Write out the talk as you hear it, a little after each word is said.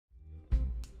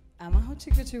I'm a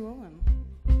Hoochie Coochie woman.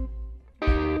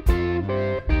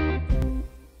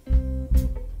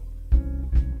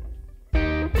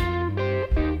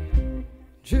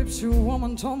 Gypsy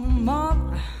woman told my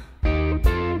mother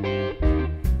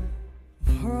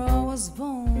before I was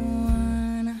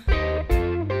born,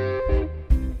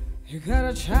 you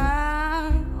got a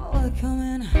child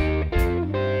coming,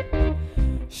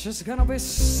 she's gonna be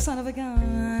son of a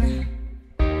gun,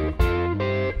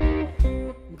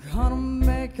 gonna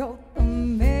make out the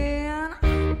man,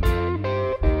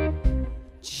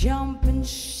 jump and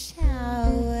shout,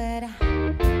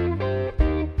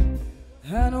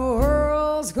 and the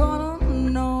world's gonna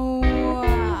know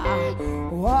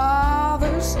what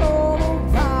this all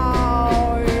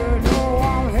about. You know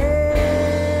I'm here.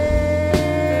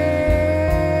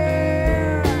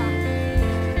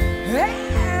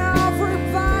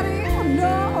 Everybody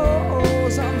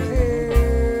knows I'm here.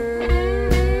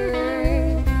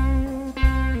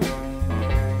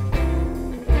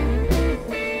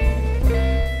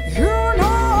 You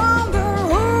know I'm the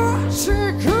Hoochie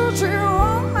Coochie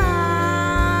woman.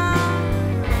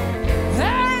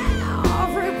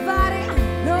 Everybody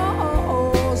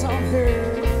knows I'm here.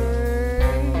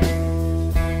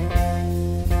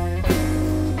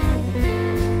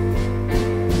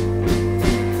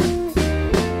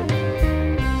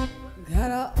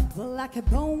 Got a black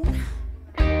bone,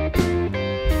 I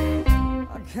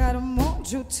got a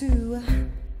mojo too.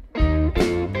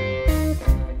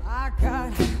 I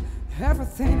got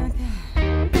everything I got,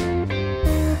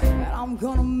 and I'm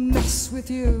gonna mess with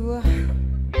you.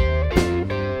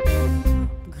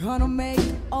 Gonna make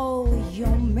all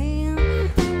your men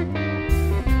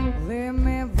leave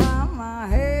me by my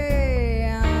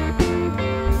hand.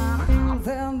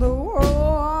 Then the world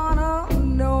wanna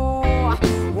know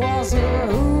was a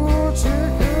Hoochie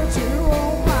Coochie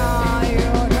woman.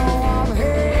 You know I'm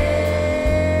here.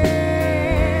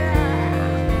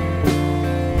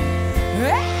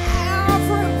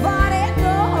 Everybody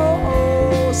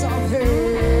knows I'm here.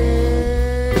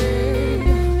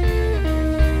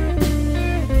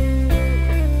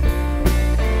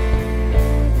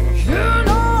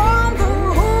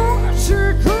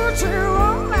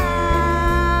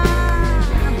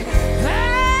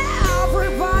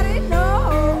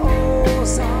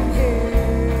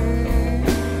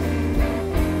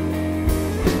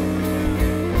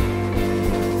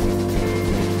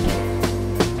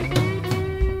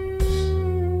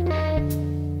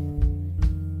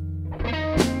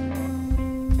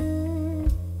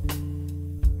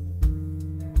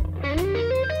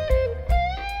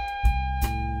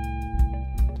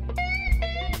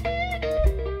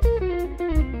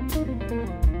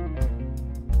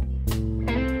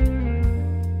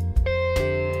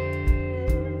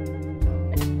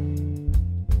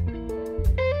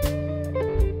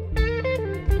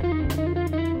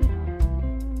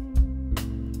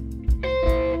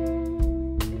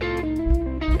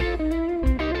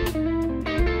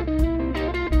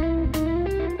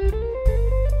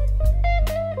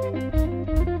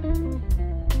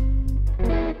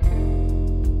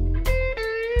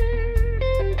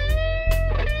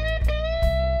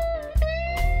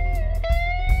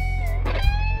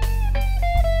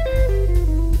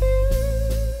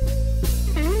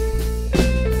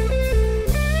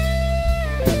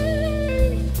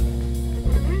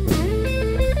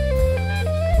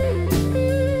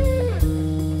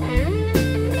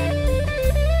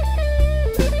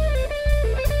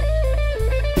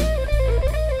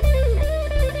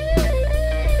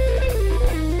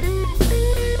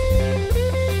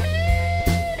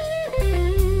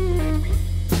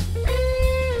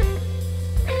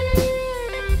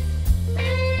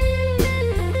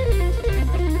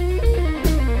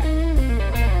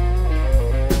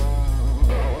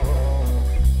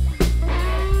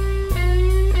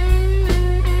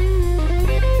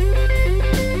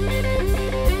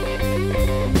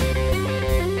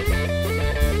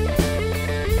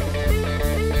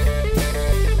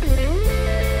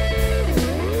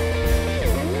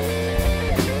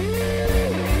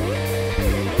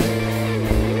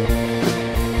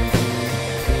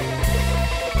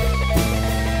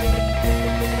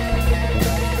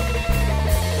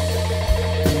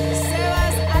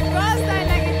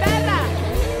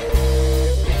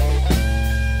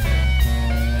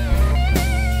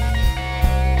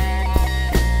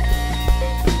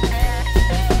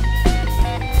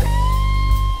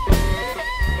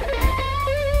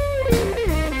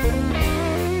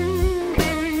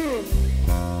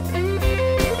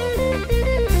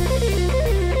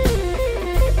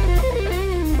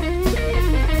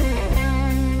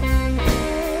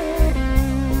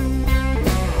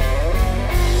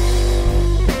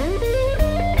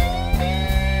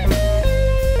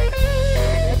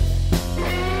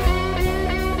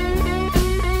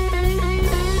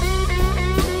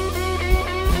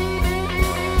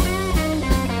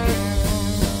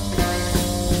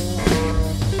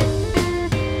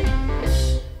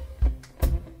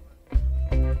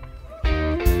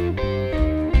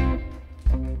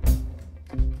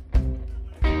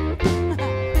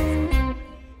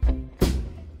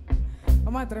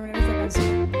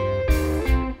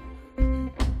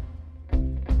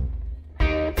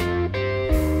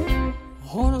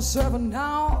 the seventh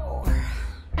hour,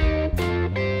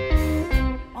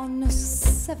 on the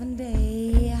seventh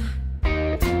day,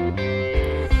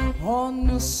 on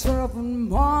the seventh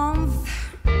month,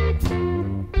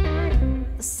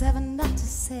 the seventh not to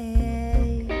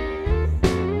say,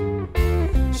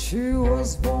 she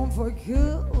was born for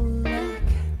good luck,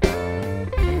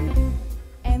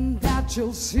 and that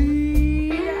you'll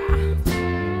see.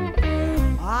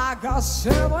 I got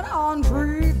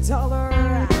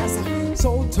 $700,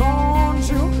 so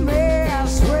don't you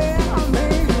mess with me.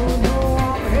 You know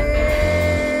I'm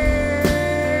here.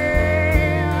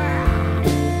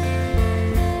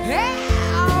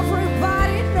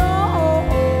 Everybody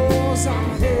knows I'm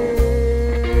here.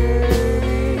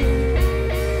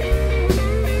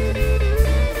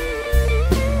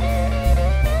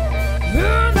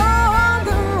 You know I'm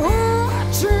the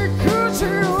Hoochie,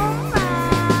 Coochie woman.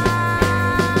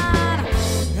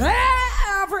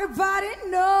 Everybody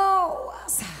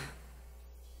knows.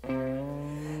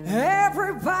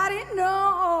 Everybody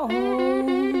knows.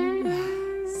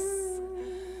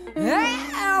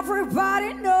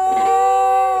 Everybody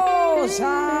knows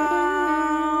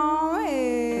I'm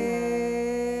here.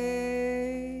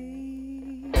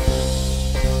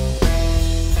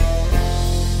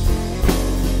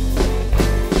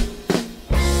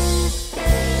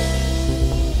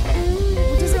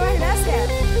 Muchísimas gracias.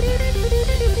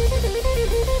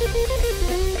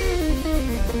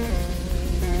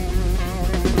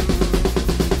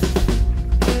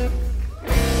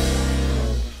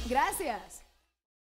 Gracias.